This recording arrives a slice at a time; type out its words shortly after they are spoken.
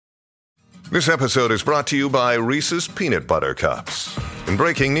This episode is brought to you by Reese's Peanut Butter Cups. In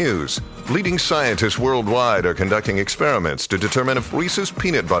breaking news, leading scientists worldwide are conducting experiments to determine if Reese's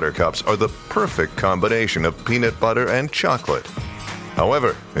Peanut Butter Cups are the perfect combination of peanut butter and chocolate.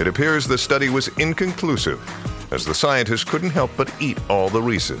 However, it appears the study was inconclusive, as the scientists couldn't help but eat all the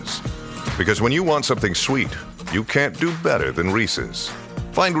Reese's. Because when you want something sweet, you can't do better than Reese's.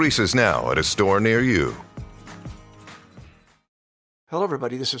 Find Reese's now at a store near you. Hello,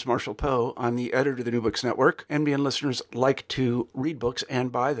 everybody. This is Marshall Poe. I'm the editor of the New Books Network. NBN listeners like to read books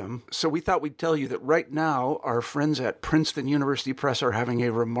and buy them. So we thought we'd tell you that right now, our friends at Princeton University Press are having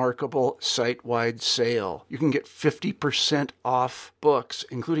a remarkable site-wide sale. You can get 50% off books,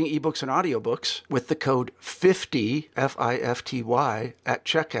 including ebooks and audiobooks, with the code 50, F-I-F-T-Y, at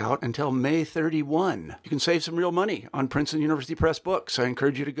checkout until May 31. You can save some real money on Princeton University Press books. I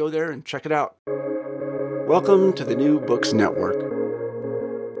encourage you to go there and check it out. Welcome to the New Books Network.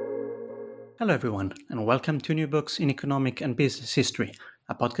 Hello everyone, and welcome to New Books in Economic and Business History,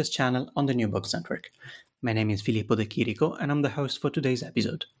 a podcast channel on the New Books Network. My name is Filippo De Chirico, and I'm the host for today's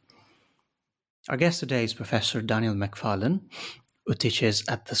episode. Our guest today is Professor Daniel Macfarlane, who teaches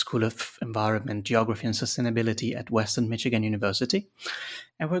at the School of Environment, Geography and Sustainability at Western Michigan University,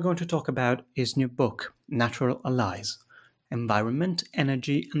 and we're going to talk about his new book, Natural Allies: Environment,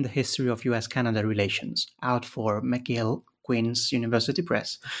 Energy and the History of US-Canada Relations, out for McGill-Queen's University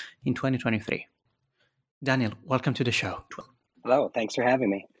Press in 2023. Daniel, welcome to the show. Hello, thanks for having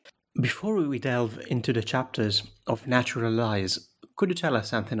me. Before we delve into the chapters of Natural Allies, could you tell us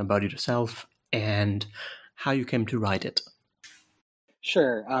something about yourself and how you came to write it?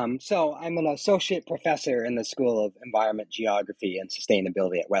 Sure. So I'm an associate professor in the School of Environment, Geography and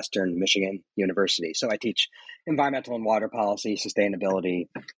Sustainability at Western Michigan University. So I teach environmental and water policy, sustainability,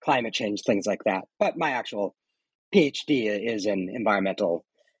 climate change, things like that. But my actual PhD is in environmental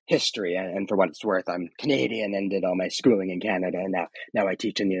history, and for what it's worth, I'm Canadian and did all my schooling in Canada, and now I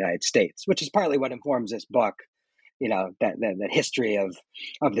teach in the United States, which is partly what informs this book. That history of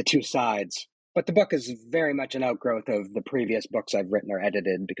the two sides. But the book is very much an outgrowth of the previous books I've written or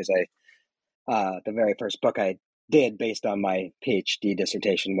edited, because the very first book I did based on my PhD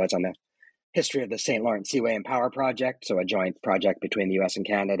dissertation was on the history of the St. Lawrence Seaway and Power Project, so a joint project between the U.S. and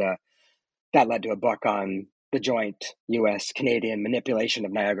Canada. That led to a book on the joint U.S.-Canadian manipulation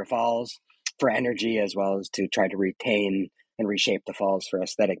of Niagara Falls for energy, as well as to try to retain and reshape the falls for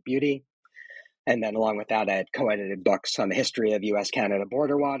aesthetic beauty. And then along with that, I had co-edited books on the history of U.S.-Canada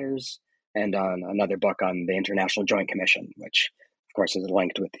border waters and on another book on the International Joint Commission, which, of course, is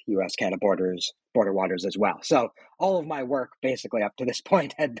linked with U.S.-Canada border waters as well. So all of my work, basically up to this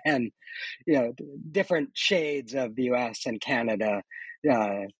point, had been, different shades of the U.S. and Canada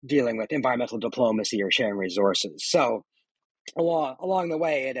dealing with environmental diplomacy or sharing resources. So along the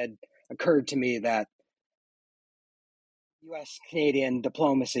way, it had occurred to me that U.S.-Canadian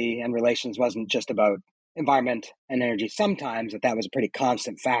diplomacy and relations wasn't just about environment and energy. Sometimes that was a pretty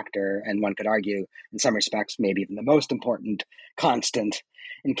constant factor, and one could argue in some respects maybe even the most important constant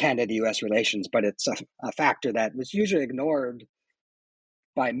in Canada-U.S. relations, but it's a factor that was usually ignored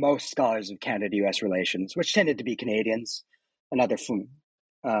by most scholars of Canada-U.S. relations, which tended to be Canadians. Another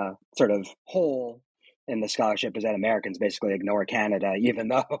sort of hole in the scholarship is that Americans basically ignore Canada, even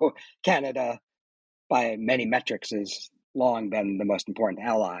though Canada, by many metrics, has long been the most important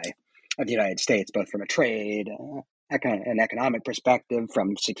ally of the United States, both from a trade and economic perspective,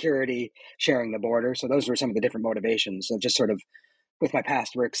 from security, sharing the border. So those were some of the different motivations. So just sort of with my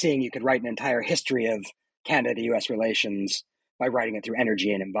past work, seeing you could write an entire history of Canada-U.S. relations by writing it through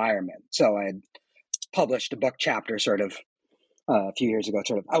energy and environment. So I had published a book chapter sort of a few years ago,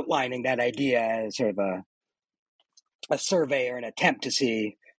 sort of outlining that idea as sort of a survey or an attempt to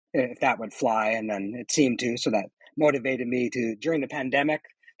see if that would fly. And then it seemed to, so that motivated me to, during the pandemic,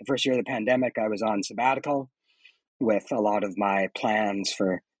 the first year of the pandemic, I was on sabbatical with a lot of my plans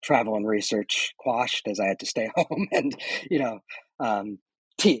for travel and research quashed as I had to stay home and,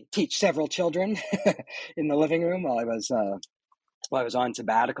 teach several children in the living room while I was on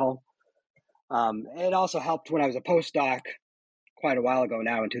sabbatical. It also helped when I was a postdoc quite a while ago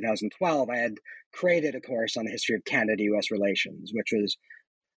now in 2012. I had created a course on the history of Canada-U.S. relations, which was,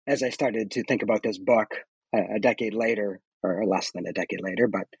 as I started to think about this book a decade later, or less than a decade later,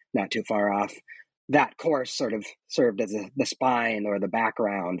 but not too far off, that course sort of served as the spine or the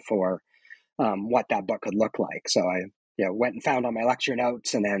background for what that book could look like. So I went and found all my lecture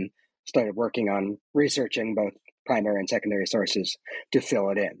notes and then started working on researching both primary and secondary sources to fill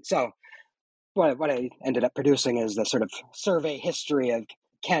it in. So what I ended up producing is the sort of survey history of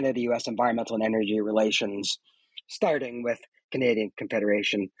Canada-U.S. environmental and energy relations, starting with Canadian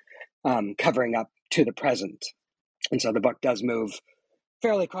Confederation covering up to the present. And so the book does move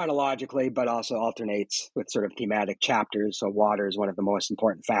fairly chronologically, but also alternates with sort of thematic chapters. So water is one of the most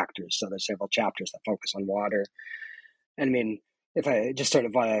important factors. So there's several chapters that focus on water. And I mean, if I just sort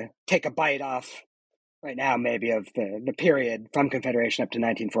of want to take a bite off right now, maybe of the period from Confederation up to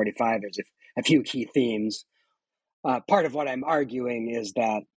 1945, there's a few key themes. Part of what I'm arguing is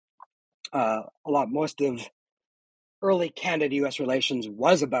that most of early Canada-U.S. relations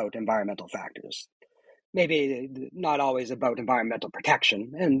was about environmental factors. Maybe not always about environmental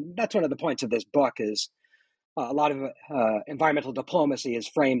protection. And that's one of the points of this book is a lot of environmental diplomacy is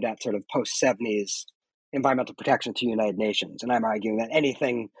framed at sort of post-70s environmental protection to United Nations. And I'm arguing that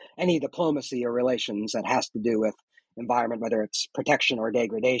any diplomacy or relations that has to do with environment, whether it's protection or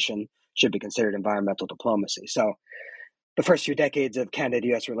degradation, should be considered environmental diplomacy. So the first few decades of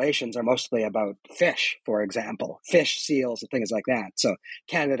Canada-U.S. relations are mostly about fish, for example, fish, seals, and things like that. So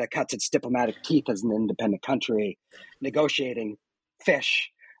Canada cuts its diplomatic teeth as an independent country, negotiating fish,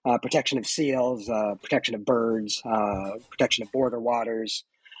 protection of seals, protection of birds, protection of border waters,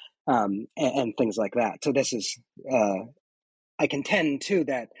 and things like that. So this is, I contend too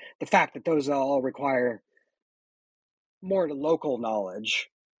that the fact that those all require more local knowledge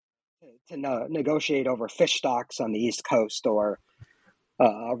to negotiate over fish stocks on the East Coast or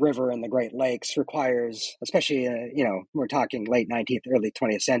a river in the Great Lakes requires, especially, we're talking late 19th, early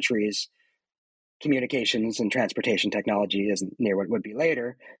 20th centuries, communications and transportation technology isn't near what it would be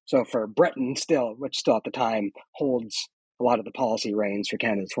later. So for Britain which still at the time holds a lot of the policy reins for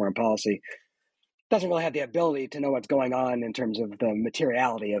Canada's foreign policy, doesn't really have the ability to know what's going on in terms of the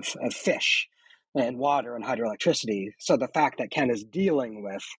materiality of fish and water and hydroelectricity. So the fact that Canada's dealing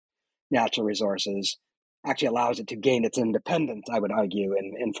with natural resources actually allows it to gain its independence, I would argue,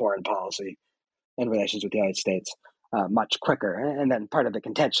 in foreign policy and relations with the United States much quicker. And then part of the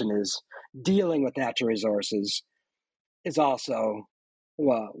contention is dealing with natural resources is also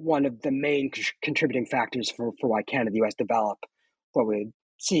one of the main contributing factors for why Canada and the U.S. develop what we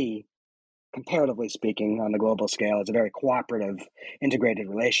see, comparatively speaking, on the global scale, is a very cooperative, integrated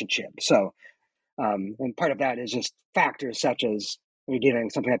relationship. So, and part of that is just factors such as when you're dealing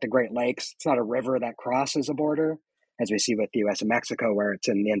with something like the Great Lakes, it's not a river that crosses a border, as we see with the U.S. and Mexico, where it's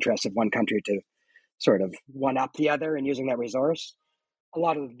in the interest of one country to sort of one-up the other in using that resource. A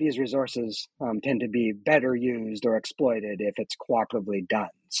lot of these resources tend to be better used or exploited if it's cooperatively done.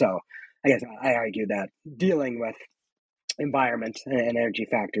 So I guess I argue that dealing with environment and energy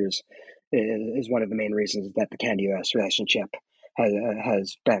factors is one of the main reasons that the Canada-U.S. relationship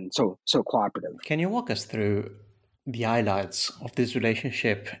has been so cooperative. Can you walk us through the highlights of this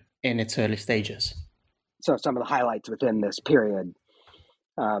relationship in its early stages? So some of the highlights within this period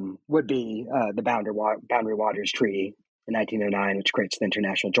would be the Boundary Waters Treaty in 1909, which creates the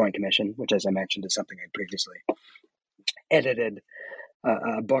International Joint Commission, which, as I mentioned, is something I previously edited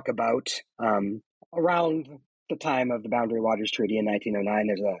a book about. Around the time of the Boundary Waters Treaty in 1909,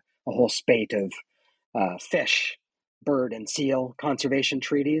 there's a whole spate of fish, bird, and seal conservation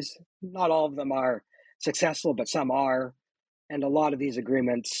treaties. Not all of them are successful, but some are. And a lot of these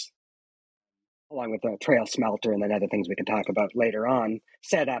agreements, along with the trail smelter and then other things we can talk about later on,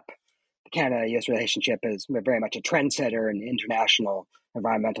 set up the Canada-U.S. relationship as very much a trendsetter in international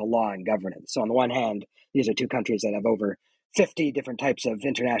environmental law and governance. So on the one hand, these are two countries that have over 50 different types of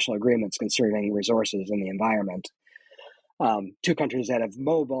international agreements concerning resources and the environment. Two countries that have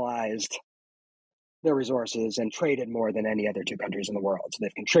mobilized their resources and traded more than any other two countries in the world. So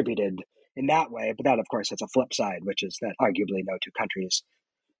they've contributed in that way, but that, of course, has a flip side, which is that arguably no two countries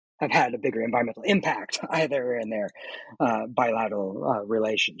have had a bigger environmental impact either in their bilateral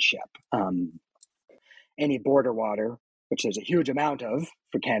relationship. Any border water, which there's a huge amount of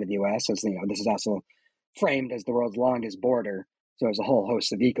for Canada and the U.S., as this is also framed as the world's longest border. So there's a whole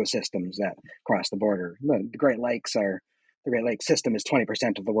host of ecosystems that cross the border. The Great Lakes system is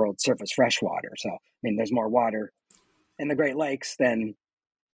 20% of the world's surface freshwater. So, there's more water in the Great Lakes than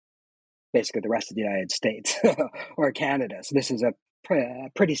basically the rest of the United States or Canada. So this is a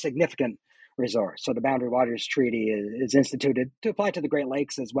pretty significant resource. So the Boundary Waters Treaty is instituted to apply to the Great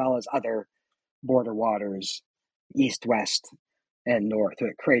Lakes as well as other border waters, east, west, and north. So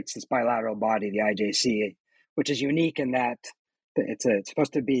it creates this bilateral body, the IJC, which is unique in that it's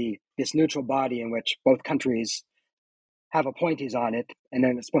supposed to be this neutral body in which both countries have appointees on it, and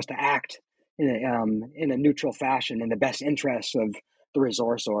then it's supposed to act in a neutral fashion in the best interests of the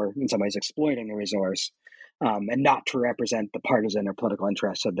resource, or in some ways exploiting the resource, and not to represent the partisan or political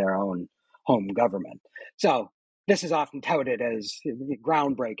interests of their own home government. So this is often touted as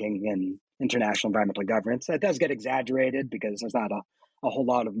groundbreaking in international environmental governance. That does get exaggerated because there's not a whole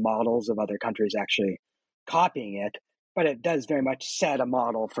lot of models of other countries actually copying it, but it does very much set a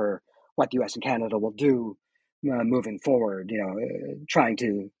model for what the U.S. and Canada will do moving forward, trying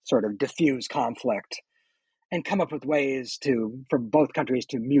to sort of diffuse conflict and come up with ways for both countries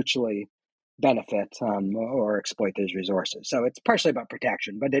to mutually benefit or exploit these resources. So it's partially about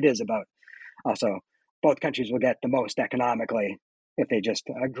protection, but it is about also both countries will get the most economically if they just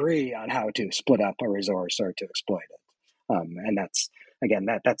agree on how to split up a resource or to exploit it. And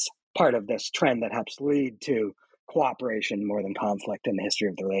that's part of this trend that helps lead to cooperation more than conflict in the history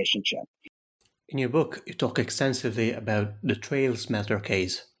of the relationship. In your book, you talk extensively about the Trail smelter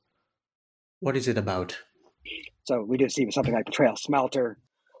case. What is it about? So we do see something like the Trail smelter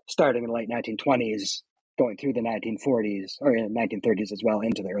starting in the late 1920s, going through the 1940s, or in the 1930s as well,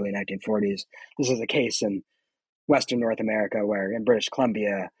 into the early 1940s. This is a case in Western North America where in British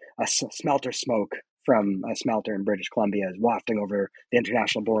Columbia, a smelter smoke from a smelter in British Columbia is wafting over the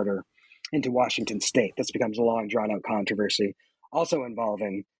international border into Washington state. This becomes a long, drawn-out controversy, also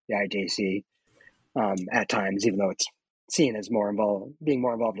involving the IJC at times, even though it's seen as being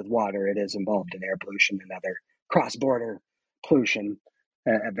more involved with water. It is involved in air pollution and other cross-border pollution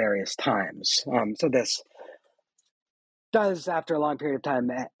at various times. So this does, after a long period of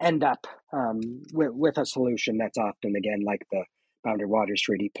time, end up with a solution that's often, again, like the Boundary Waters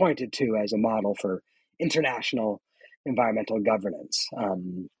Treaty, pointed to as a model for international environmental governance.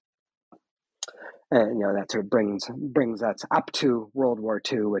 And that sort of brings us up to World War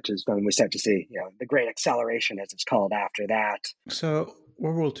II, which is when we start to see the great acceleration, as it's called, after that. So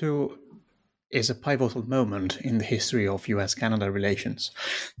World War II is a pivotal moment in the history of US-Canada relations.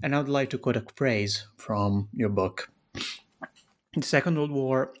 And I'd like to quote a phrase from your book. The Second World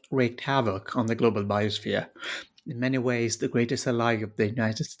War wreaked havoc on the global biosphere. In many ways, the greatest ally of the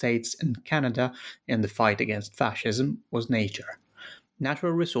United States and Canada in the fight against fascism was nature.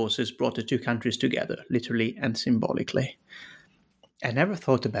 Natural resources brought the two countries together, literally and symbolically. I never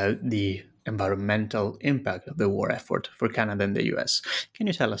thought about the environmental impact of the war effort for Canada and the US. Can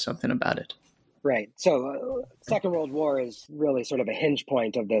you tell us something about it? Right. So Second World War is really sort of a hinge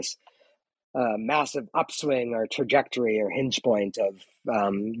point of this massive upswing or trajectory or hinge point of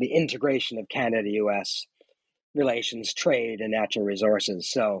the integration of Canada-US relations, trade, and natural resources.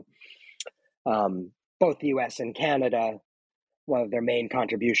 So both the US and Canada, one of their main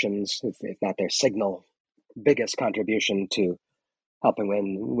contributions, if not their biggest contribution to helping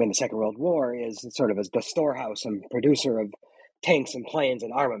win the Second World War, is sort of as the storehouse and producer of tanks and planes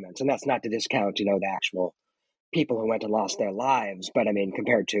and armaments. And that's not to discount, the actual people who went and lost their lives. But I mean,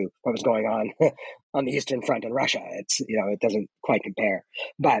 compared to what was going on on the Eastern Front in Russia, it's, it doesn't quite compare.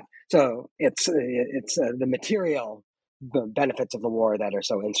 But so it's the material benefits of the war that are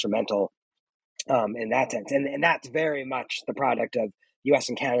so instrumental in that sense. And that's very much the product of US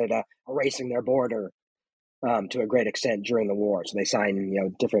and Canada erasing their border to a great extent during the war. So they sign,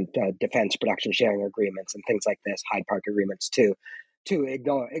 different defense production sharing agreements and things like this, Hyde Park agreements to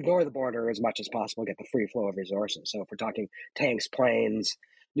ignore the border as much as possible, get the free flow of resources. So if we're talking tanks, planes,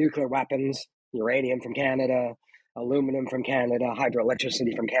 nuclear weapons, uranium from Canada, aluminum from Canada,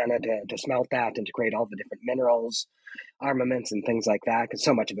 hydroelectricity from Canada to smelt that and to create all the different minerals, armaments and things like that, because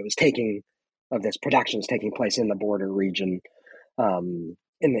so much of this production is taking place in the border region, in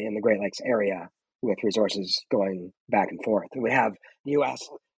the Great Lakes area, with resources going back and forth. We have the U.S.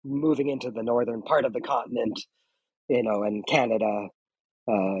 moving into the northern part of the continent, and Canada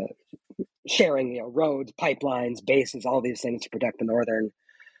sharing, roads, pipelines, bases, all these things to protect the northern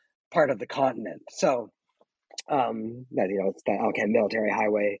part of the continent. So, it's the Alcan military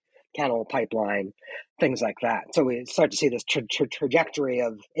highway, Canal pipeline, things like that. So we start to see this trajectory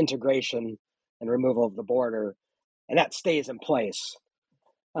of integration and removal of the border, and that stays in place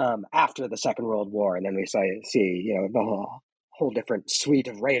after the Second World War. And then we see the whole different suite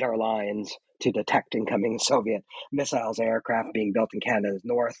of radar lines to detect incoming Soviet missiles, aircraft being built in Canada's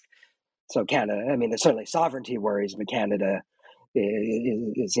north. So Canada, there's certainly sovereignty worries, but Canada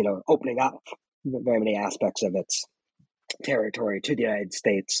is opening up very many aspects of its territory to the United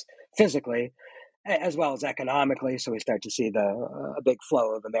States physically, as well as economically. So we start to see a big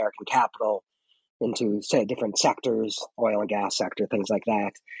flow of American capital into, say, different sectors, oil and gas sector, things like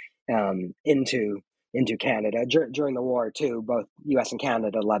that, into Canada. During the war, too, both U.S. and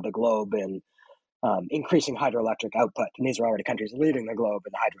Canada led the globe in increasing hydroelectric output. And these are already countries leading the globe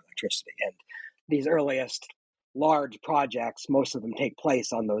in hydroelectricity. And these earliest large projects, most of them take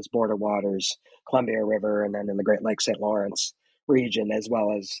place on those border waters, Columbia River, and then in the Great Lakes, St. Lawrence region, as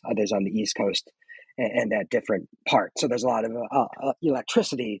well as others on the East Coast and at different parts. So there's a lot of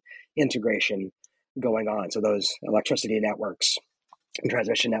electricity integration going on. So those electricity networks and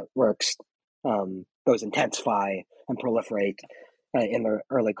transmission networks, those intensify and proliferate in the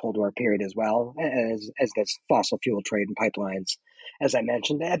early Cold War period as well, as this fossil fuel trade and pipelines. As I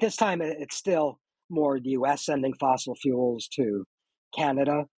mentioned, at this time, it's still more the U.S. sending fossil fuels to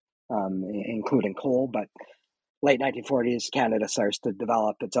Canada, including coal, but late 1940s, Canada starts to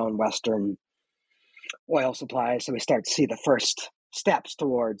develop its own Western oil supply. So we start to see the first steps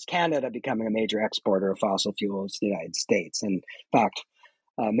towards Canada becoming a major exporter of fossil fuels to the United States. And in fact,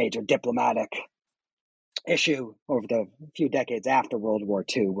 a major diplomatic issue over the few decades after World War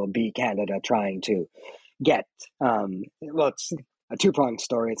II will be Canada trying to get, it's a two-pronged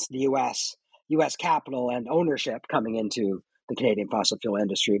story. It's the U.S. capital and ownership coming into the Canadian fossil fuel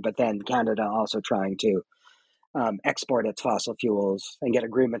industry, but then Canada also trying to export its fossil fuels and get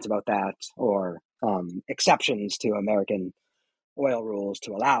agreements about that, or exceptions to American oil rules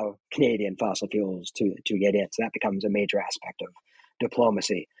to allow Canadian fossil fuels to get in. So that becomes a major aspect of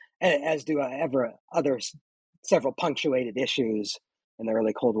diplomacy, as do several punctuated issues in the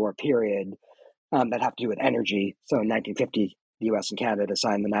early Cold War period that have to do with energy. So in 1950, the U.S. and Canada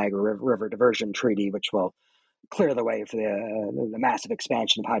signed the Niagara River Diversion Treaty, which will clear the way for the massive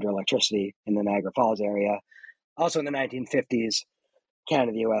expansion of hydroelectricity in the Niagara Falls area. Also in the 1950s, Canada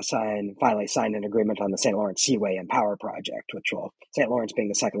and the U.S. finally signed an agreement on the St. Lawrence Seaway and Power Project, which will, St. Lawrence being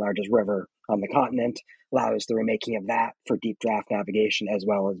the second largest river on the continent, allows the remaking of that for deep draft navigation, as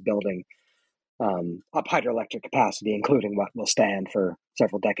well as building up hydroelectric capacity, including what will stand for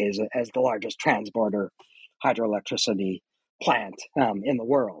several decades as the largest transborder hydroelectricity plant in the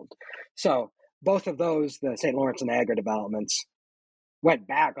world. So both of those, the St. Lawrence and Niagara developments, went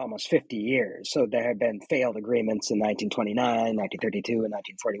back almost 50 years. So there had been failed agreements in 1929, 1932, and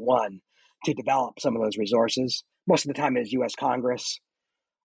 1941 to develop some of those resources. Most of the time, as U.S. Congress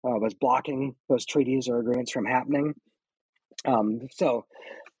was blocking those treaties or agreements from happening. So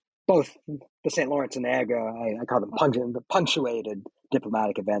both the St. Lawrence and Niagara, I call them punctuated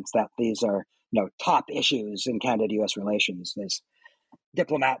diplomatic events, that these are top issues in Canada-U.S. relations. There's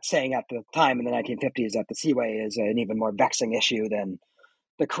diplomats saying at the time in the 1950s that the Seaway is an even more vexing issue than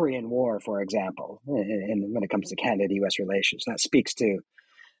the Korean War, for example, when it comes to Canada-U.S. relations. That speaks to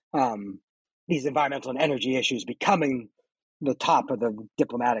these environmental and energy issues becoming the top of the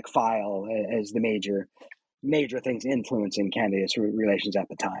diplomatic file as the major things influencing Canada-U.S. relations at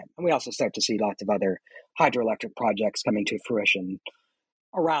the time. And we also start to see lots of other hydroelectric projects coming to fruition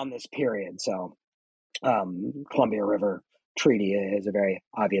around this period. So Columbia River Treaty is a very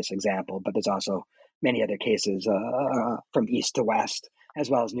obvious example, but there's also many other cases from east to west, as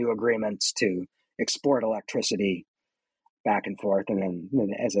well as new agreements to export electricity back and forth. And then,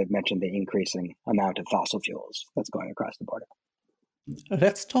 as I've mentioned, the increasing amount of fossil fuels that's going across the border.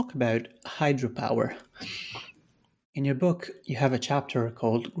 Let's talk about hydropower. In your book, you have a chapter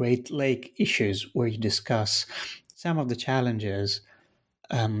called Great Lake Issues, where you discuss some of the challenges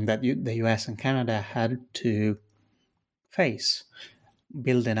that the US and Canada had to face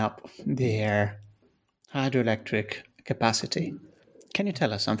building up their hydroelectric capacity. Can you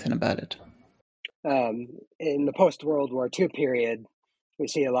tell us something about it? In the post-World War II period, we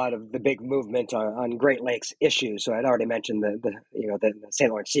see a lot of the big movement on Great Lakes issues. So I'd already mentioned the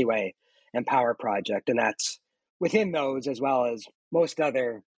St. Lawrence Seaway and Power Project, and that's within those, as well as most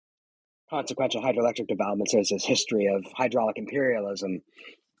other consequential hydroelectric developments. There's this history of hydraulic imperialism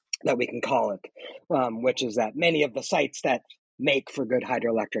that we can call it, which is that many of the sites that make for good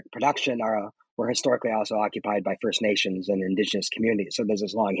hydroelectric production were historically also occupied by First Nations and Indigenous communities. So there's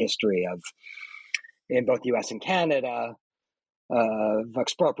this long history of, in both U.S. and Canada, of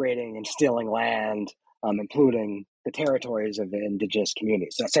expropriating and stealing land, including the territories of the Indigenous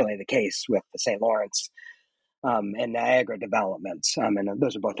communities. So that's certainly the case with the St. Lawrence and Niagara developments. And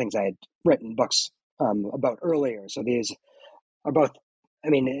those are both things I had written books about earlier. So these are both,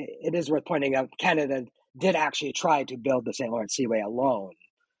 it is worth pointing out, Canada did actually try to build the St. Lawrence Seaway alone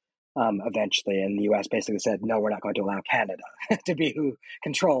eventually. And the U.S. basically said, no, we're not going to allow Canada to be who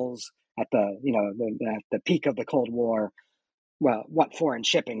controls at the peak of the Cold War, well, what foreign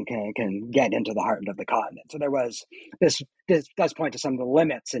shipping can get into the heart of the continent. So there was this does point to some of the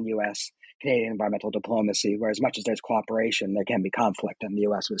limits in U.S. Canadian environmental diplomacy, where as much as there's cooperation, there can be conflict. And the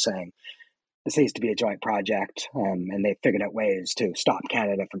U.S. was saying this needs to be a joint project, and they figured out ways to stop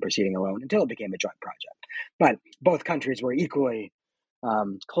Canada from proceeding alone until it became a joint project. But both countries were equally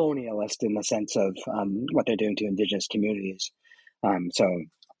colonialist in the sense of what they're doing to Indigenous communities. So,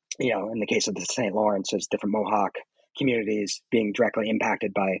 in the case of the St. Lawrence, there's different Mohawk communities being directly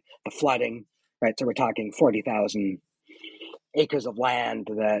impacted by the flooding, right? So we're talking 40,000 acres of land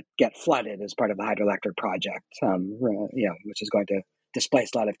that get flooded as part of the hydroelectric project, which is going to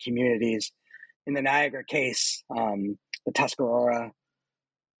displaced a lot of communities. In the Niagara case, the Tuscarora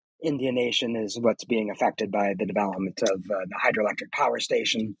Indian Nation is what's being affected by the development of the hydroelectric power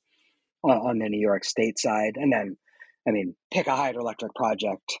station on the New York State side. And then, pick a hydroelectric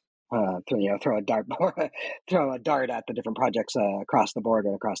project, throw a dart at the different projects across the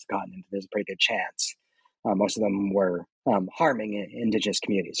border, across the continent. There's a pretty good chance. Most of them were harming indigenous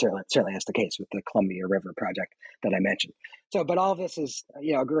communities. Certainly that's the case with the Columbia River project that I mentioned. So, but all of this is,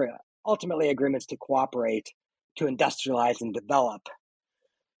 ultimately agreements to cooperate, to industrialize and develop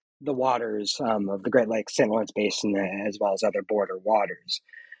the waters of the Great Lakes, St. Lawrence Basin, as well as other border waters.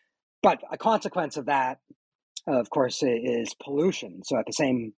 But a consequence of that, of course, is pollution. So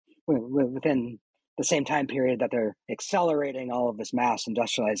within the same time period that they're accelerating all of this mass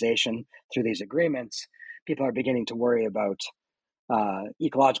industrialization through these agreements, people are beginning to worry about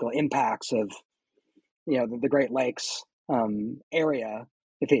ecological impacts of, the Great Lakes area.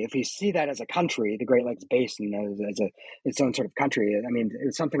 If you see that as a country, the Great Lakes Basin as its own sort of country,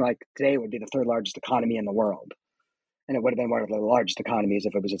 it's something like today would be the third largest economy in the world. And it would have been one of the largest economies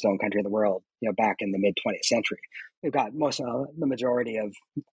if it was its own country in the world, back in the mid-20th century. We've got the majority of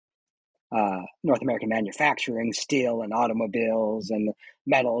North American manufacturing, steel and automobiles and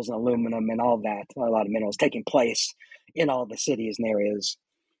metals and aluminum and all of that, a lot of minerals taking place in all the cities and areas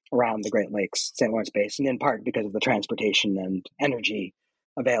around the Great Lakes, St. Lawrence Basin, in part because of the transportation and energy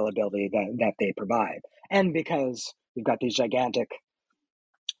availability that they provide. And because you've got these gigantic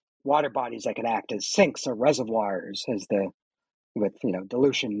water bodies that can act as sinks or reservoirs, with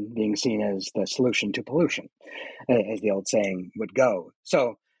dilution being seen as the solution to pollution, as the old saying would go.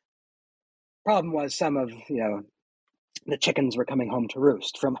 So problem was some of the chickens were coming home to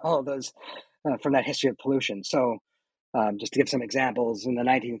roost from all those from that history of pollution. So just to give some examples, in the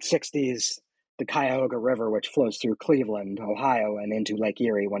 1960s, the Cuyahoga River, which flows through Cleveland, Ohio, and into Lake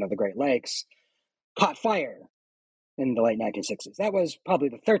Erie, one of the Great Lakes, caught fire in the late 1960s. That was probably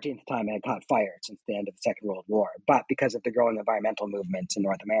the 13th time it had caught fire since the end of the Second World War. But because of the growing environmental movements in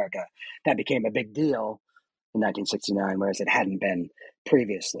North America, that became a big deal in 1969, whereas it hadn't been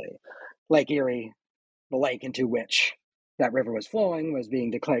previously. Lake Erie, the lake into which that river was flowing, was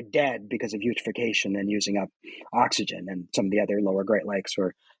being declared dead because of eutrophication and using up oxygen. And some of the other lower Great Lakes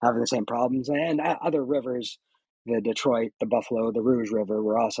were having the same problems. And other rivers, the Detroit, the Buffalo, the Rouge River,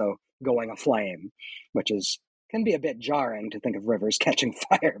 were also going aflame, which can be a bit jarring to think of rivers catching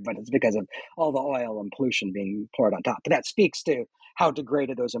fire, but it's because of all the oil and pollution being poured on top. But that speaks to how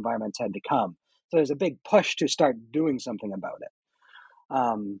degraded those environments had become. So there's a big push to start doing something about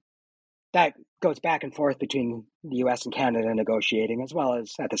it. That goes back and forth between the U.S. and Canada negotiating, as well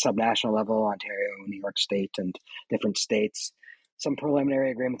as at the subnational level, Ontario, New York State, and different states. Some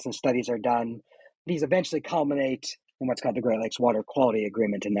preliminary agreements and studies are done. These eventually culminate in what's called the Great Lakes Water Quality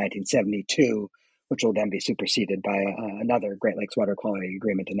Agreement in 1972, which will then be superseded by another Great Lakes Water Quality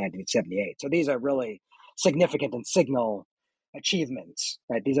Agreement in 1978. So these are really significant and signal achievements,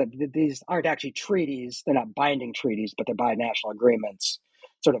 right? These aren't actually treaties. They're not binding treaties, but they're binational agreements,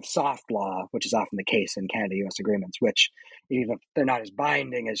 sort of soft law, which is often the case in Canada-U.S. agreements, which even if they're not as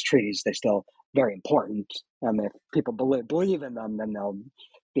binding as treaties, they're still very important. If people believe in them, then they'll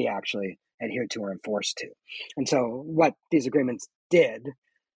be actually adhered to or enforced to. And so what these agreements did,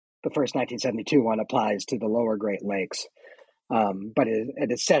 the first 1972 one applies to the lower Great Lakes, but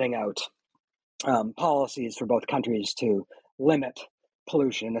it is setting out policies for both countries to limit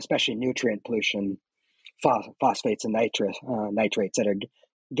pollution, especially nutrient pollution, phosphates and nitrates that are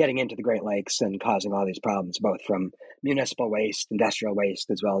getting into the Great Lakes and causing all these problems, both from municipal waste, industrial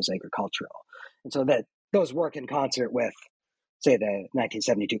waste, as well as agricultural. And so that those work in concert with, say, the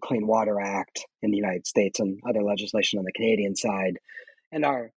 1972 Clean Water Act in the United States and other legislation on the Canadian side, and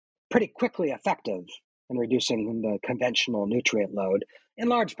are pretty quickly effective in reducing the conventional nutrient load, in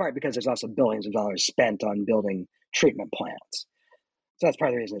large part because there's also billions of dollars spent on building treatment plants. So that's part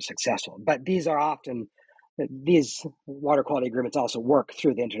of the reason they're successful. But these water quality agreements also work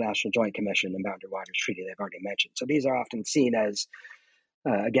through the International Joint Commission and Boundary Waters Treaty they've already mentioned. So these are often seen as,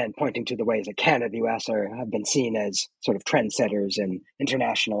 again, pointing to the ways that Canada and the U.S. have been seen as sort of trendsetters in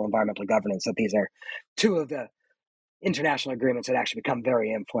international environmental governance, that these are two of the international agreements that actually become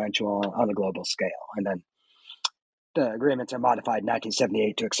very influential on a global scale. And then the agreements are modified in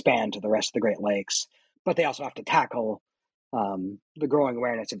 1978 to expand to the rest of the Great Lakes, but they also have to tackle the growing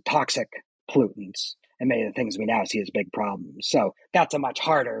awareness of toxic pollutants and many of the things we now see as big problems. So that's a much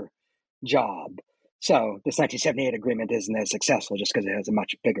harder job. So this 1978 agreement isn't as successful just because it has a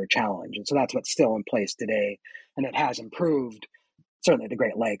much bigger challenge. And so that's what's still in place today. And it has improved certainly the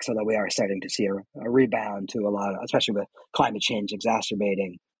Great Lakes, although we are starting to see a rebound to a lot of, especially with climate change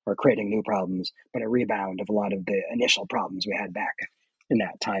exacerbating or creating new problems, but a rebound of a lot of the initial problems we had back in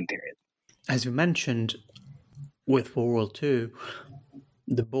that time period. As you mentioned, with World War II,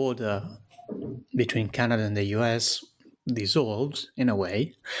 the border between Canada and the US dissolved in a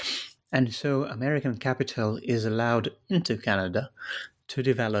way, and so American capital is allowed into Canada to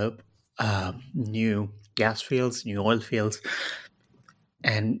develop new gas fields, new oil fields,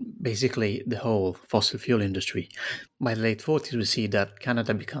 and basically the whole fossil fuel industry. By the late 40s, we see that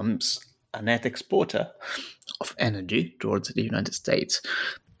Canada becomes a net exporter of energy towards the United States.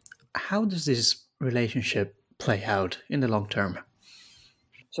 How does this relationship play out in the long term?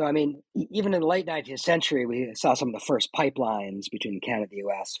 So, I mean, even in the late 19th century, we saw some of the first pipelines between Canada and the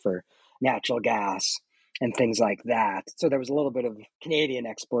U.S. for natural gas and things like that. So there was a little bit of Canadian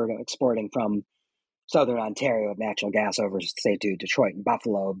exporting from southern Ontario of natural gas over, say, to Detroit and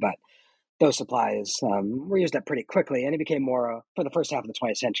Buffalo. But those supplies were used up pretty quickly. And it became more, for the first half of the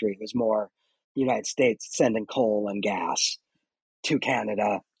 20th century, it was more the United States sending coal and gas to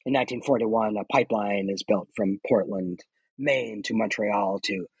Canada. In 1941, a pipeline is built from Portland, Maine to Montreal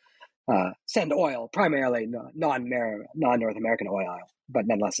to send oil, primarily non-North American oil, but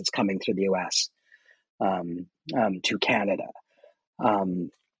nonetheless it's coming through the U.S. To Canada.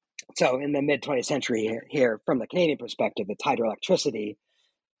 So in the mid-20th century here, from the Canadian perspective, it's hydroelectricity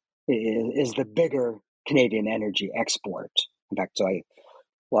is the bigger Canadian energy export. In fact, I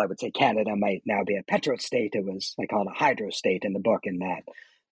would say Canada might now be a petro state. I call it a hydro state in the book, in that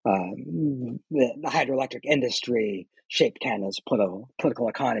the hydroelectric industry shaped Canada's political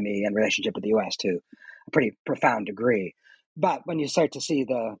economy and relationship with the U.S. to a pretty profound degree. But when you start to see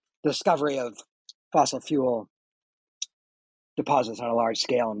the discovery of fossil fuel deposits on a large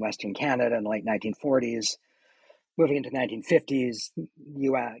scale in Western Canada in the late 1940s, moving into the 1950s,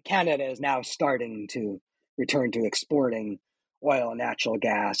 Canada is now starting to return to exporting oil and natural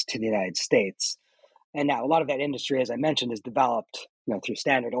gas to the United States. And now a lot of that industry, as I mentioned, is developed through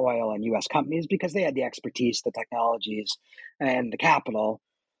Standard Oil and U.S. companies because they had the expertise, the technologies, and the capital.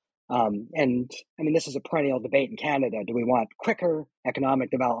 And I mean, this is a perennial debate in Canada. Do we want quicker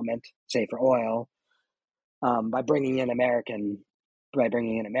economic development, say for oil, by bringing in Americans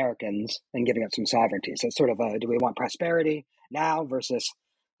and giving up some sovereignty? So it's sort of do we want prosperity now versus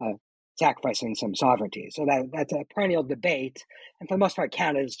sacrificing some sovereignty? So that's a perennial debate. And for the most part,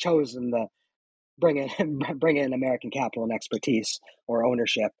 Canada's chosen the bring in American capital and expertise or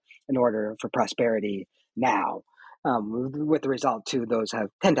ownership in order for prosperity now. With the result, too, those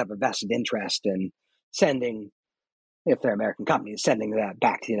tend to have a vested interest in sending, if they're American companies, sending that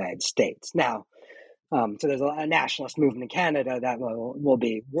back to the United States. Now, so there's a nationalist movement in Canada that will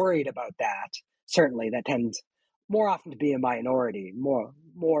be worried about that. Certainly, that tends more often to be a minority, more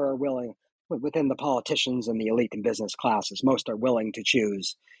willing within the politicians and the elite and business classes. Most are willing to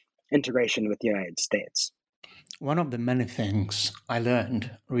choose integration with the United States. One of the many things I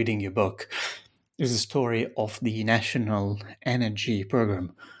learned reading your book is the story of the national energy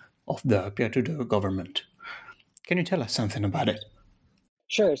program of the Pierre Trudeau government. Can you tell us something about it?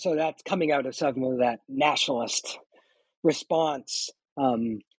 Sure. So that's coming out of some of that nationalist response,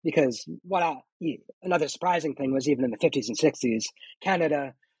 because another surprising thing was, even in the 50s and 60s,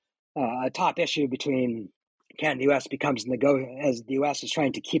 Canada, a top issue between Canada and the U.S. becomes as the U.S. is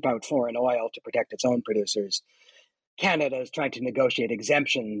trying to keep out foreign oil to protect its own producers. Canada is trying to negotiate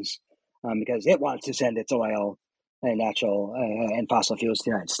exemptions because it wants to send its oil and natural and fossil fuels to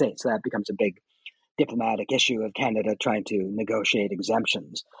the United States. So that becomes a big diplomatic issue of Canada trying to negotiate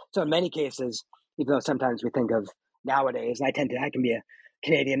exemptions. So in many cases, even though sometimes we think of nowadays, I can be a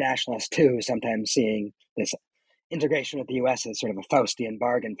Canadian nationalist too, sometimes seeing this integration with the U.S. as sort of a Faustian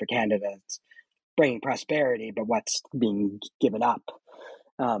bargain for Canada. It's bringing prosperity, but what's being given up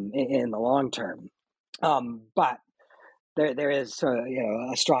in the long term. But there is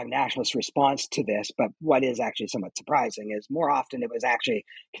a strong nationalist response to this. But what is actually somewhat surprising is more often it was actually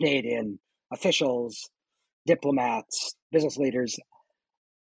Canadian officials, diplomats, business leaders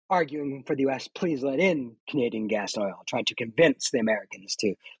arguing for the U.S., please let in Canadian gas oil, trying to convince the Americans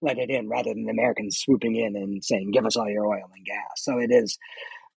to let it in, rather than the Americans swooping in and saying, give us all your oil and gas. So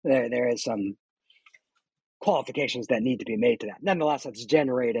there is some qualifications that need to be made to that. Nonetheless, it's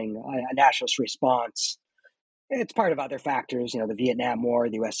generating a nationalist response. It's part of other factors, the Vietnam War,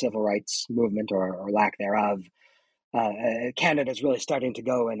 the U.S. Civil Rights Movement or lack thereof. Canada's really starting to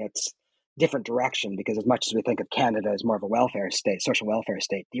go in its different direction, because as much as we think of Canada as more of a welfare state, social welfare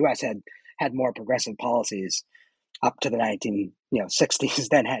state, the U.S. had more progressive policies up to the 1960s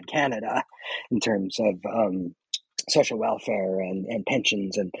than had Canada in terms of social welfare and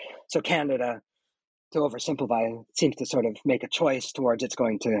pensions. And so Canada, to oversimplify, seems to sort of make a choice towards it's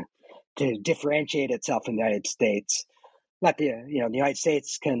going to differentiate itself from the United States. Let the United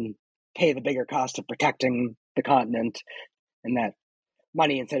States can pay the bigger cost of protecting the continent, and that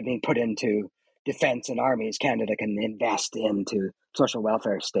money, instead of being put into defense and armies, Canada can invest into social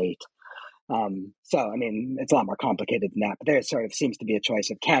welfare state. So, I mean, it's a lot more complicated than that, but there sort of seems to be a choice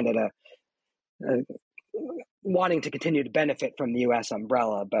of Canada wanting to continue to benefit from the U.S.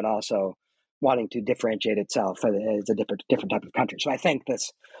 umbrella, but also wanting to differentiate itself as a different type of country. So I think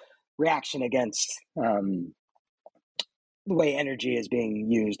this reaction against the way energy is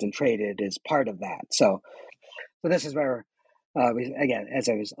being used and traded is part of that. So this is where, again, as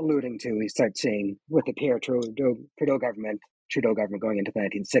I was alluding to, we start seeing with the Pierre Trudeau government going into the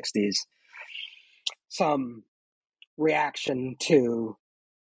 1960s, some reaction to,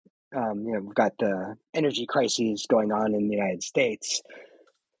 we've got the energy crises going on in the United States,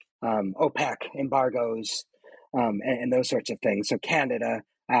 OPEC embargoes, and those sorts of things. So Canada,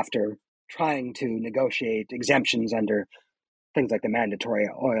 after trying to negotiate exemptions under things like the mandatory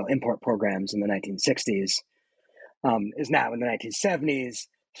oil import programs in the 1960s, is now in the 1970s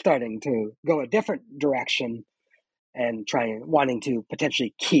starting to go a different direction and wanting to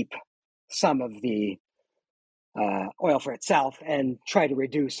potentially keep some of the oil for itself and try to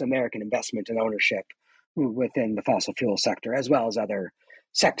reduce American investment and ownership within the fossil fuel sector, as well as other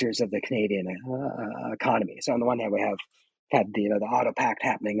sectors of the Canadian economy. So on the one hand, we have had the Auto Pact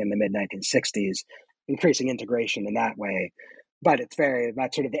happening in the mid-1960s, increasing integration in that way. But that's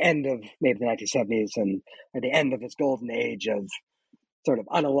sort of the end of maybe the 1970s or the end of this golden age of sort of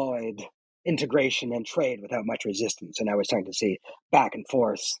unalloyed integration and trade without much resistance. And now we're starting to see back and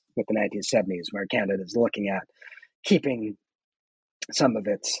forth with the 1970s, where Canada is looking at keeping some of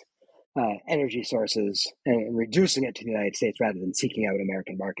its energy sources and reducing it to the United States rather than seeking out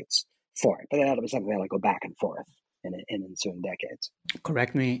American markets for it. But that'll be something that'll go back and forth in ensuing decades.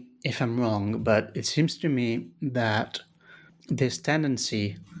 Correct me if I'm wrong, but it seems to me that this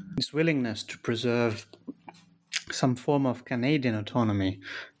tendency, this willingness to preserve some form of Canadian autonomy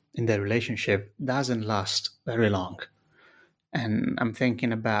in their relationship doesn't last very long. And I'm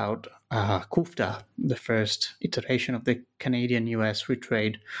thinking about CUFTA, the first iteration of the Canadian-US Free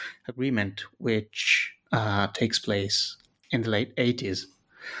Trade Agreement, which takes place in the late 80s.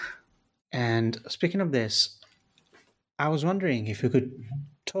 And speaking of this, I was wondering if you could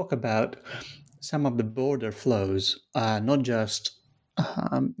talk about some of the border flows, not just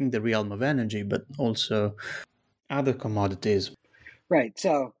in the realm of energy, but also other commodities. Right.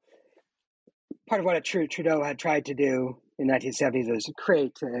 So part of what Trudeau had tried to do in the 1970s was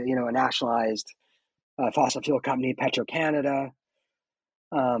create, a nationalized fossil fuel company, Petro-Canada.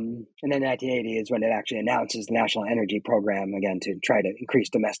 And then 1980 is when it actually announces the National Energy Program, again, to try to increase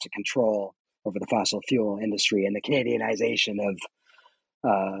domestic control over the fossil fuel industry and the Canadianization of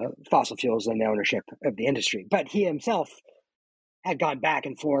fossil fuels and the ownership of the industry. But he himself had gone back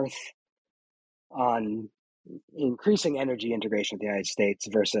and forth on increasing energy integration with the United States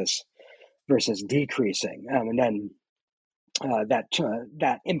versus decreasing. And then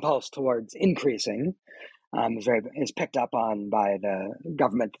that impulse towards increasing is picked up on by the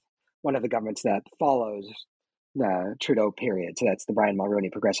government, one of the governments that follows the Trudeau period. So that's the Brian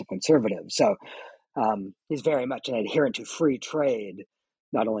Mulroney Progressive Conservative. So he's very much an adherent to free trade,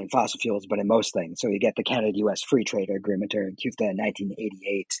 not only in fossil fuels, but in most things. So you get the Canada-US Free Trade Agreement, or CUFTA, in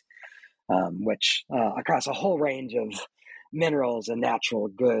 1988, which across a whole range of minerals and natural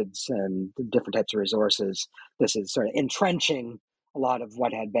goods and different types of resources, this is sort of entrenching a lot of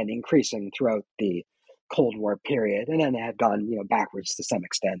what had been increasing throughout the Cold War period, and then it had gone backwards to some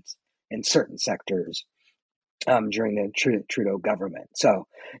extent in certain sectors during the Trudeau government. So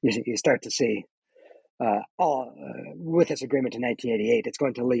you start to see with this agreement in 1988, it's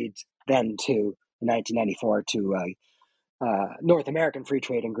going to lead then to 1994 to North American Free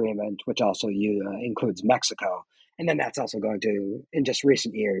Trade Agreement, which also includes Mexico. And then that's also going to, in just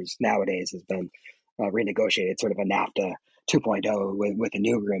recent years, nowadays has been renegotiated, sort of a NAFTA 2.0 with a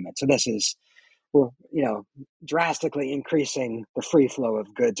new agreement. So this is, drastically increasing the free flow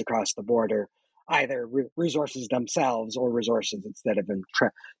of goods across the border, either resources themselves or resources that have been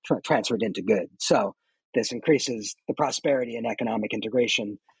transferred into goods. So this increases the prosperity and economic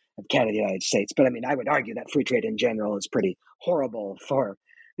integration of Canada and the United States. But I mean, I would argue that free trade in general is pretty horrible for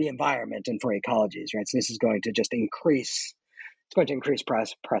the environment and for ecologies, right? So this is going to just increase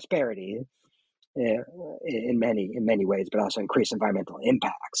prosperity in many ways, but also increase environmental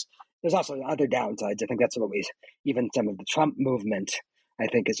impacts. There's also other downsides. I think that's even some of the Trump movement, I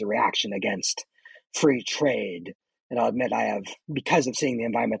think, is a reaction against free trade, And I'll admit I have, because of seeing the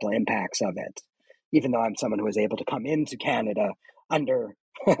environmental impacts of it, even though I'm someone who was able to come into Canada under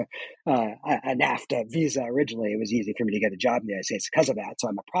a NAFTA visa originally, it was easy for me to get a job in the United States because of that. So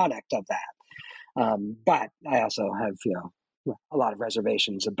I'm a product of that. But I also have, a lot of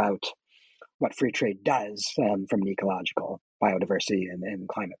reservations about what free trade does from an ecological, biodiversity, and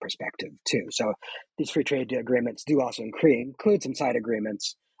climate perspective too. So these free trade agreements do also include some side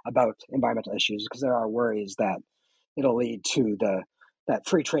agreements about environmental issues, because there are worries that it'll lead to that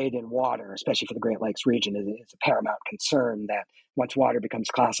free trade in water, especially for the Great Lakes region, is a paramount concern. That once water becomes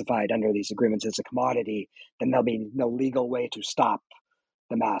classified under these agreements as a commodity, then there'll be no legal way to stop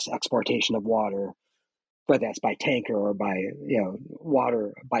the mass exportation of water, whether that's by tanker or by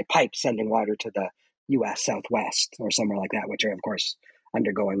water, by pipe sending water to the U.S. Southwest or somewhere like that, which are of course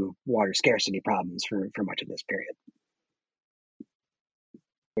undergoing water scarcity problems for much of this period.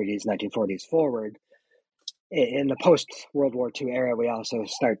 1940s forward. In the post-World War II era, we also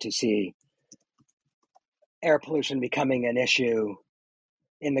start to see air pollution becoming an issue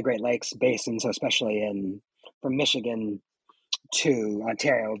in the Great Lakes basin, so especially from Michigan to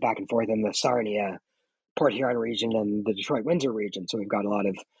Ontario, back and forth in the Sarnia, Port Huron region and the Detroit-Windsor region. So we've got a lot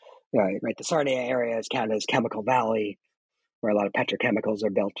of, the Sarnia area is Canada's chemical valley, where a lot of petrochemicals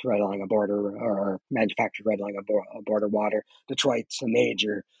are built right along a border or manufactured right along a border water. Detroit's a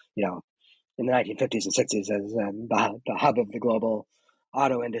major, in the 1950s and 60s as the hub of the global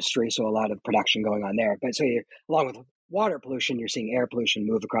auto industry, so a lot of production going on there. But so along with water pollution, you're seeing air pollution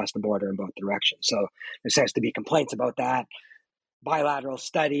move across the border in both directions. So there starts to be complaints about that, bilateral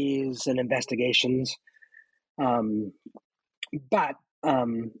studies and investigations. But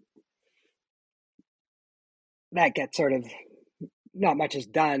that gets sort of, not much is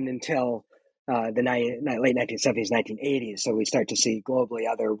done until the late 1970s, 1980s. So we start to see globally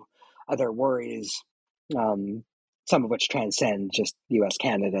other worries, some of which transcend just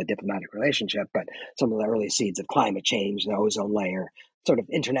U.S.-Canada diplomatic relationship, but some of the early seeds of climate change, the ozone layer, sort of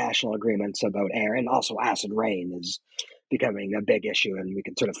international agreements about air, and also acid rain is becoming a big issue. And we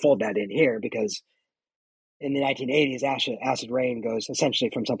can sort of fold that in here because in the 1980s, acid rain goes essentially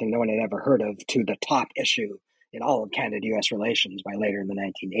from something no one had ever heard of to the top issue in all of Canada-U.S. relations by later in the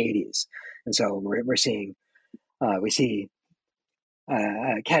 1980s. And so we see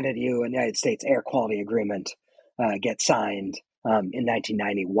Canada-U and United States Air Quality Agreement get signed in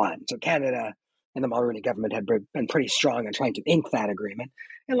 1991. So Canada and the Mulroney government had been pretty strong in trying to ink that agreement,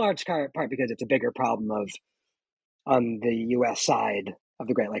 in large part because it's a bigger problem on the U.S. side of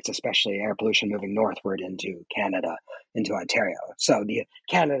the Great Lakes, especially air pollution moving northward into Canada, into Ontario. So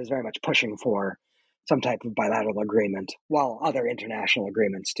Canada is very much pushing for some type of bilateral agreement, while other international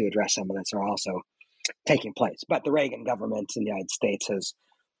agreements to address some of this are also taking place. But the Reagan government in the United States has,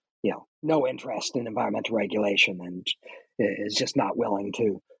 no interest in environmental regulation and is just not willing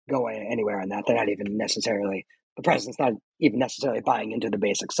to go anywhere on that. They're not even necessarily, the president's not even necessarily buying into the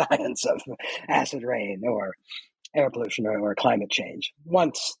basic science of acid rain or air pollution or climate change.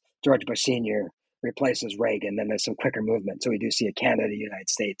 Once George Bush Sr. replaces Reagan, then there's some quicker movement. So we do see a Canada-United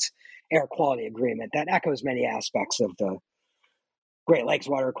States air quality agreement that echoes many aspects of the Great Lakes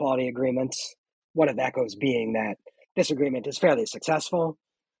water quality agreements. One of the echoes being that this agreement is fairly successful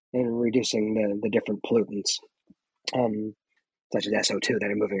in reducing the different pollutants, such as SO2, that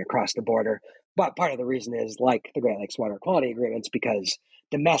are moving across the border. But part of the reason is, like the Great Lakes water quality agreements, because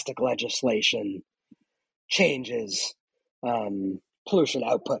domestic legislation changes pollution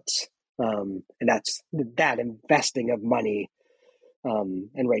outputs, and that investing of money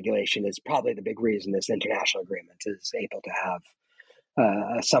and regulation is probably the big reason this international agreement is able to have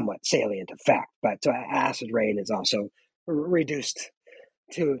a somewhat salient effect. But so acid rain is also reduced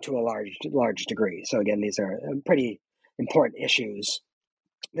to a large degree. So again, these are pretty important issues.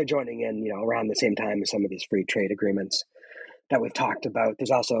 They're joining in, around the same time as some of these free trade agreements that we've talked about.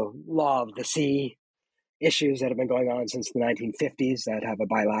 There's also law of the sea issues that have been going on since the 1950s that have a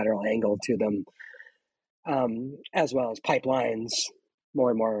bilateral angle to them, as well as pipelines. More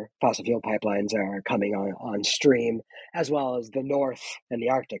and more fossil fuel pipelines are coming on stream, as well as the North and the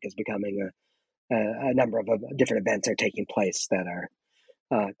Arctic is becoming a number of different events are taking place that are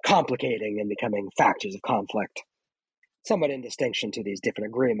complicating and becoming factors of conflict, somewhat in distinction to these different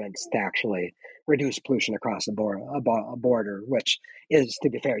agreements to actually reduce pollution across a border, which is, to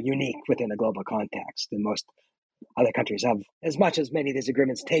be fair, unique within a global context. And most other countries have, as much as many of these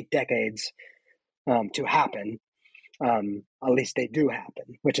agreements take decades to happen, at least they do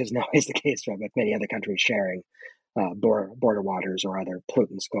happen, which is not always the case with many other countries sharing border waters or other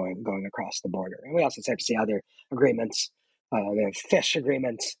pollutants going across the border. And we also start to see other agreements. We have fish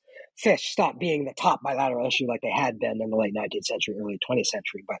agreements fish stop being the top bilateral issue like they had been in the late 19th century, early 20th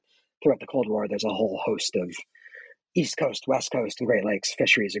century. But throughout the Cold War, there's a whole host of East Coast, West Coast, and Great Lakes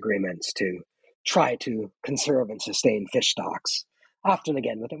fisheries agreements to try to conserve and sustain fish stocks. Often,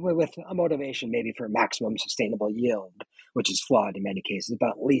 again, with a motivation maybe for maximum sustainable yield, which is flawed in many cases, but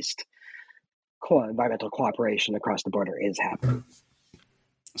at least environmental cooperation across the border is happening.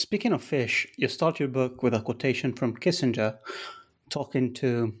 Speaking of fish, you start your book with a quotation from Kissinger talking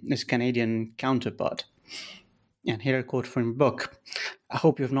to his Canadian counterpart. And here a quote from your book. I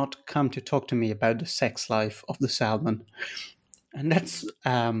hope you've not come to talk to me about the sex life of the salmon. And that's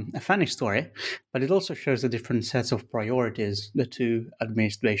a funny story, but it also shows the different sets of priorities the two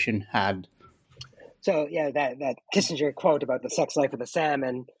administrations had. So, yeah, that Kissinger quote about the sex life of the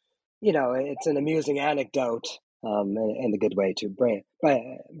salmon, it's an amusing anecdote and a good way to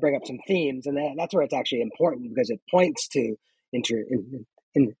bring up some themes. And that's where it's actually important, because it points to,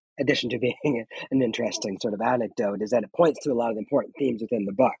 in addition to being an interesting sort of anecdote, is that it points to a lot of the important themes within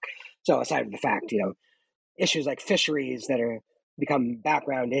the book. So aside from the fact, issues like fisheries that are become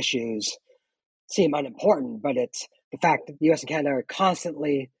background issues seem unimportant, but it's the fact that the U.S. and Canada are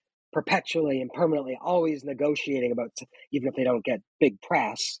constantly, perpetually, and permanently always negotiating about, even if they don't get big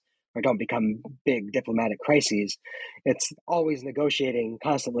press or don't become big diplomatic crises, it's always negotiating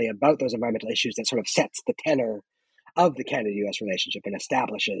constantly about those environmental issues that sort of sets the tenor of the Canada-U.S. relationship and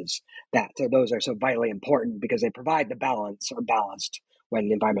establishes that. So those are so vitally important because they provide the balance or ballast when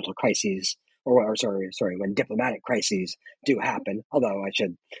environmental crises, when diplomatic crises do happen. Although I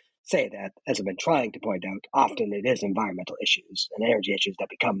should say that, as I've been trying to point out, often it is environmental issues and energy issues that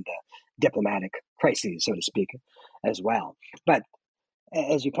become the diplomatic crises, so to speak, as well. But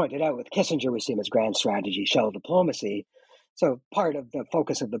as you pointed out, with Kissinger, we see him as grand strategy, shell diplomacy. So part of the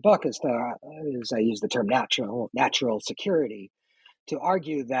focus of the book is I use the term natural security, to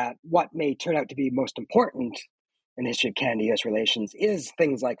argue that what may turn out to be most important in the history of Canada-U.S. relations is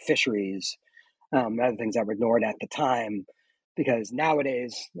things like fisheries, other things that were ignored at the time, because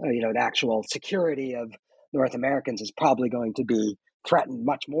nowadays, the actual security of North Americans is probably going to be threatened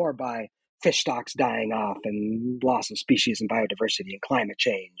much more by fish stocks dying off and loss of species and biodiversity and climate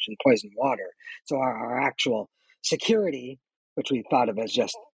change and poisoned water. So our actual security, which we thought of as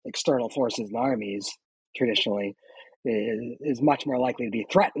just external forces and armies traditionally, is much more likely to be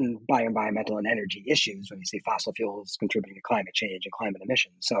threatened by environmental and energy issues when you see fossil fuels contributing to climate change and climate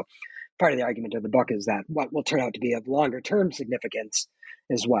emissions. So part of the argument of the book is that what will turn out to be of longer term significance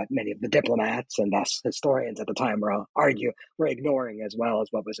is what many of the diplomats and thus historians at the time were ignoring, as well as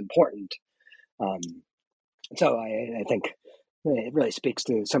what was important. So I think it really speaks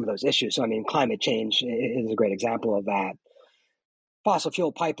to some of those issues. So, climate change is a great example of that. Fossil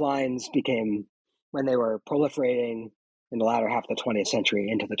fuel pipelines became, when they were proliferating in the latter half of the 20th century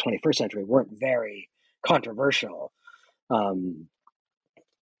into the 21st century, weren't very controversial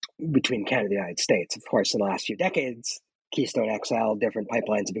between Canada and the United States. Of course, in the last few decades, Keystone XL, different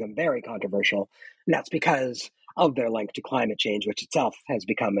pipelines have become very controversial. And that's because of their link to climate change, which itself has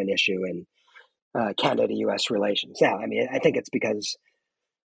become an issue in Canada-U.S. relations. Yeah, I think it's because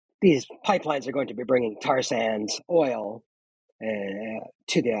these pipelines are going to be bringing tar sands, oil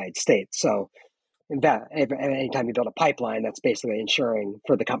to the United States. So anytime you build a pipeline, that's basically ensuring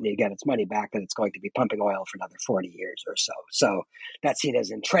for the company to get its money back that it's going to be pumping oil for another 40 years or so. So that's seen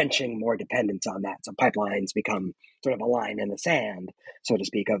as entrenching more dependence on that. So pipelines become sort of a line in the sand, so to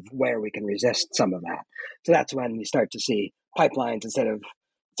speak, of where we can resist some of that. So that's when you start to see pipelines, instead of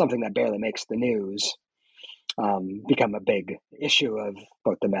something that barely makes the news, become a big issue of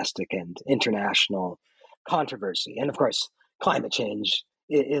both domestic and international controversy. And of course, climate change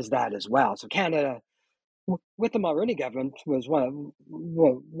is that as well. So Canada, with the Mulroney government, was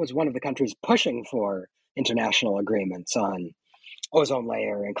one of the countries pushing for international agreements on ozone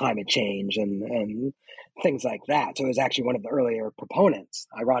layer and climate change and things like that. So it was actually one of the earlier proponents.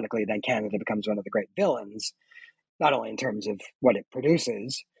 Ironically, then Canada becomes one of the great villains, not only in terms of what it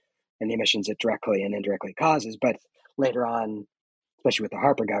produces and the emissions it directly and indirectly causes, but later on, especially with the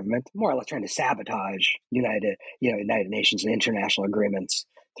Harper government, more or less trying to sabotage United Nations and international agreements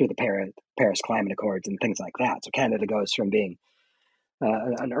through the Paris Climate Accords and things like that. So Canada goes from being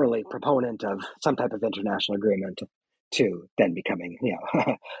an early proponent of some type of international agreement to then becoming,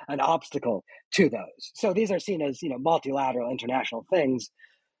 an obstacle to those. So these are seen as, multilateral international things.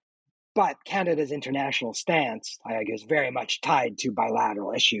 But Canada's international stance, I argue, is very much tied to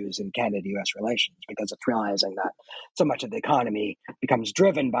bilateral issues in Canada-U.S. relations, because it's realizing that so much of the economy becomes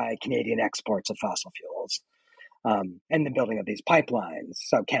driven by Canadian exports of fossil fuels and the building of these pipelines.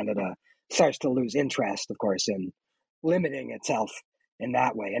 So Canada starts to lose interest, of course, in limiting itself in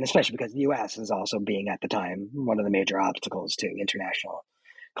that way. And especially because the U.S. is also being at the time one of the major obstacles to international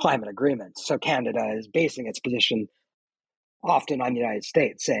climate agreements. So Canada is basing its position often on the United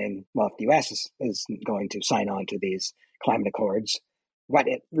States, saying, well, if the U.S. is going to sign on to these climate accords, what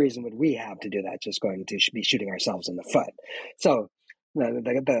reason would we have to do that? Just going to be shooting ourselves in the foot. So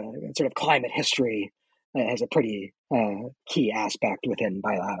the sort of climate history has a pretty key aspect within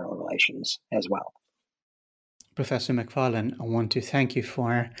bilateral relations as well. Professor Macfarlane, I want to thank you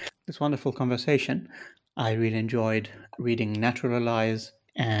for this wonderful conversation. I really enjoyed reading Naturalize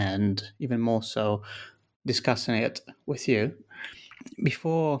and even more so discussing it with you.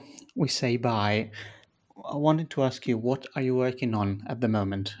 Before we say bye, I wanted to ask you, what are you working on at the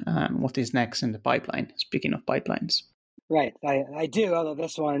moment? What is next in the pipeline? Speaking of pipelines. Right, I do, although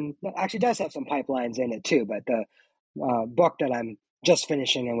this one actually does have some pipelines in it too, but the book that I'm just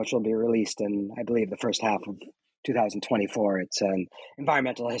finishing and which will be released in, I believe, the first half of 2024, it's an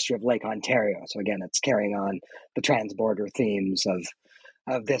environmental history of Lake Ontario. So again, it's carrying on the transborder themes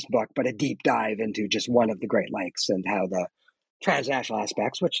of this book, but a deep dive into just one of the Great Lakes and how the transnational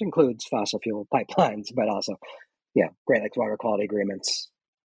aspects, which includes fossil fuel pipelines, but also, Great Lakes water quality agreements,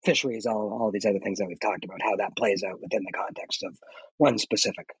 fisheries, all these other things that we've talked about, how that plays out within the context of one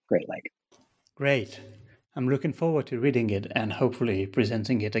specific Great Lake. Great. I'm looking forward to reading it and hopefully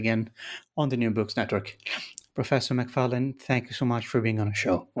presenting it again on the New Books Network. Professor Macfarlane, thank you so much for being on the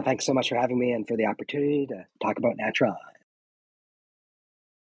show. Well, thanks so much for having me and for the opportunity to talk about Naturalize.